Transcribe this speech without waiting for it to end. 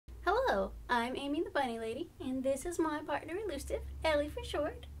I'm Amy the Bunny Lady, and this is my partner elusive, Ellie for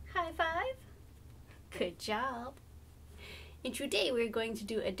short. High five! Good job! And today we're going to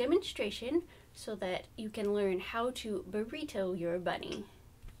do a demonstration so that you can learn how to burrito your bunny.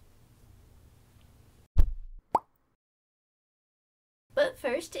 But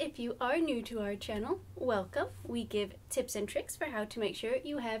first, if you are new to our channel, welcome. We give tips and tricks for how to make sure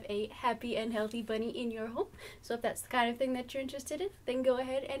you have a happy and healthy bunny in your home. So if that's the kind of thing that you're interested in, then go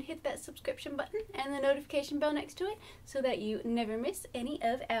ahead and hit that subscription button and the notification bell next to it so that you never miss any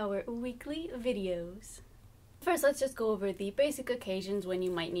of our weekly videos. First, let's just go over the basic occasions when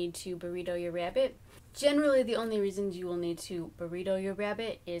you might need to burrito your rabbit. Generally, the only reasons you will need to burrito your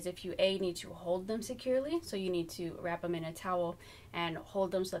rabbit is if you need to hold them securely, so you need to wrap them in a towel and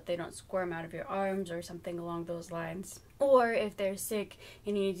hold them so that they don't squirm out of your arms or something along those lines. Or if they're sick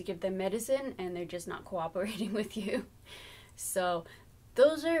and you need to give them medicine and they're just not cooperating with you. So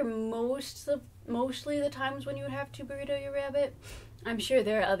those are mostly the times when you would have to burrito your rabbit. I'm sure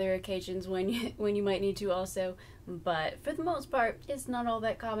there are other occasions when you might need to also, but for the most part, it's not all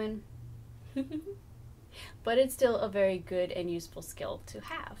that common. But it's still a very good and useful skill to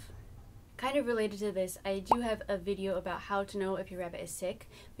have. Kind of related to this, I do have a video about how to know if your rabbit is sick,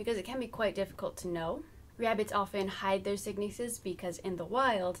 because it can be quite difficult to know. Rabbits often hide their sicknesses because in the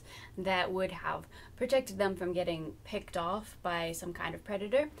wild, that would have protected them from getting picked off by some kind of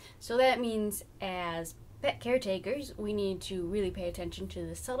predator. So that means as pet caretakers, we need to really pay attention to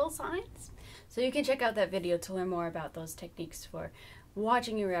the subtle signs. So you can check out that video to learn more about those techniques for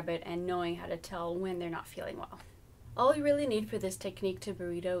watching your rabbit and knowing how to tell when they're not feeling well. All you really need for this technique to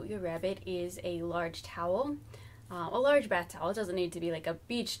burrito your rabbit is a large towel. A large bath towel. It doesn't need to be like a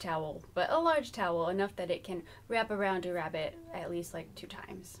beach towel, but a large towel, enough that it can wrap around your rabbit at least like 2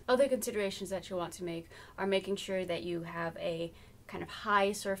 times. Other considerations that you'll want to make are making sure that you have a kind of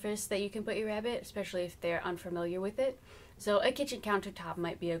high surface that you can put your rabbit, especially if they're unfamiliar with it. So a kitchen countertop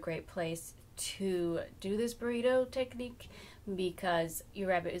might be a great place to do this burrito technique because your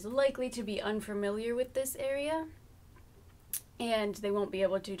rabbit is likely to be unfamiliar with this area and they won't be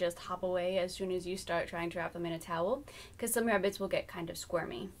able to just hop away as soon as you start trying to wrap them in a towel, because some rabbits will get kind of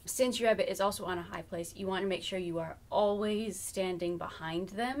squirmy. Since your rabbit is also on a high place, you want to make sure you are always standing behind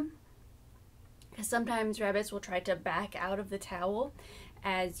them, because sometimes rabbits will try to back out of the towel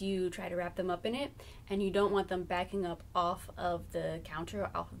as you try to wrap them up in it, and you don't want them backing up off of the counter or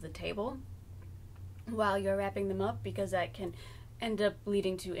off of the table while you're wrapping them up, because that can end up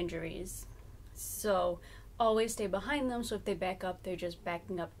leading to injuries. So always stay behind them, so if they back up, they're just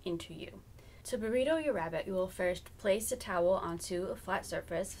backing up into you. To burrito your rabbit, you will first place a towel onto a flat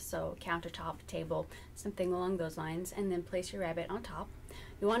surface, so countertop, table, something along those lines, and then place your rabbit on top.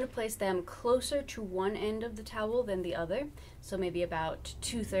 You want to place them closer to one end of the towel than the other, so maybe about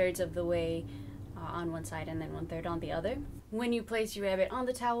 2/3 of the way on one side and then 1/3 on the other. When you place your rabbit on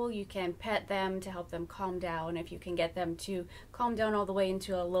the towel, you can pet them to help them calm down. If you can get them to calm down all the way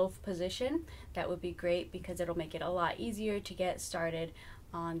into a loaf position, that would be great, because it'll make it a lot easier to get started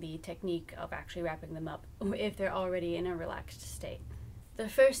on the technique of actually wrapping them up if they're already in a relaxed state. The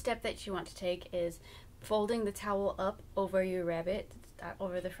first step that you want to take is folding the towel up over your rabbit,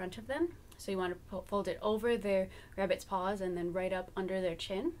 over the front of them. So you want to fold it over their rabbit's paws and then right up under their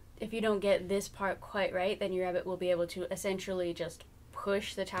chin. If you don't get this part quite right, then your rabbit will be able to essentially just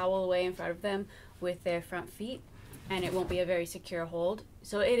push the towel away in front of them with their front feet, and it won't be a very secure hold.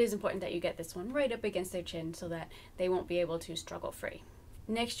 So it is important that you get this one right up against their chin so that they won't be able to struggle free.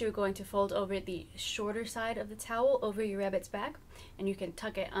 Next, you're going to fold over the shorter side of the towel over your rabbit's back, and you can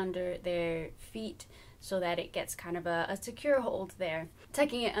tuck it under their feet so that it gets kind of a secure hold there.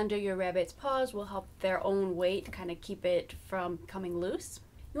 Tucking it under your rabbit's paws will help their own weight kind of keep it from coming loose.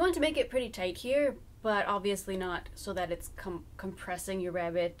 You want to make it pretty tight here, but obviously not so that it's compressing your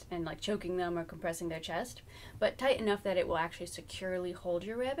rabbit and like choking them or compressing their chest, but tight enough that it will actually securely hold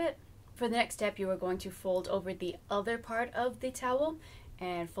your rabbit. For the next step, you are going to fold over the other part of the towel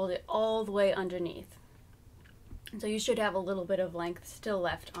and fold it all the way underneath. So you should have a little bit of length still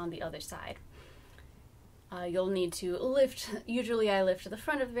left on the other side. You'll need to lift, usually I lift the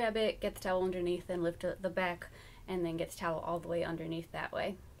front of the rabbit, get the towel underneath, then lift the back, and then get the towel all the way underneath that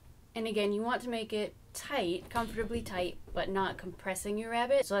way. And again, you want to make it tight, comfortably tight, but not compressing your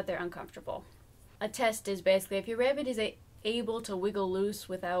rabbit so that they're uncomfortable. A test is basically if your rabbit is able to wiggle loose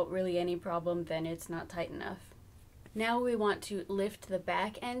without really any problem, then it's not tight enough. Now we want to lift the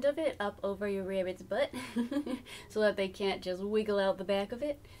back end of it up over your rabbit's butt so that they can't just wiggle out the back of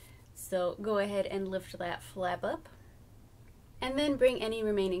it. So go ahead and lift that flap up. And then bring any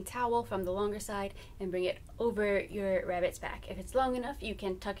remaining towel from the longer side and bring it over your rabbit's back. If it's long enough, you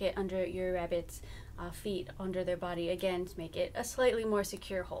can tuck it under your rabbit's feet, under their body again, to make it a slightly more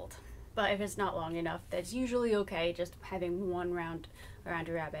secure hold. But if it's not long enough, that's usually okay. Just having one round around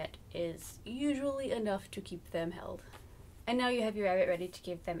a rabbit is usually enough to keep them held. And now you have your rabbit ready to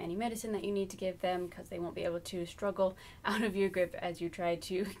give them any medicine that you need to give them, because they won't be able to struggle out of your grip as you try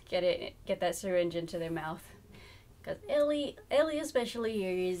to get that syringe into their mouth. Because Ellie especially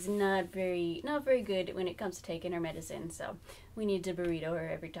here is not very good when it comes to taking her medicine, so we need to burrito her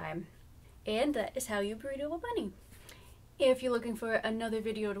every time. And that is how you burrito a bunny. If you're looking for another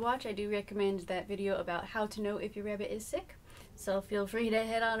video to watch, I do recommend that video about how to know if your rabbit is sick. So feel free to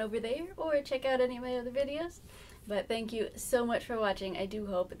head on over there or check out any of my other videos. But thank you so much for watching. I do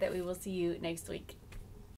hope that we will see you next week.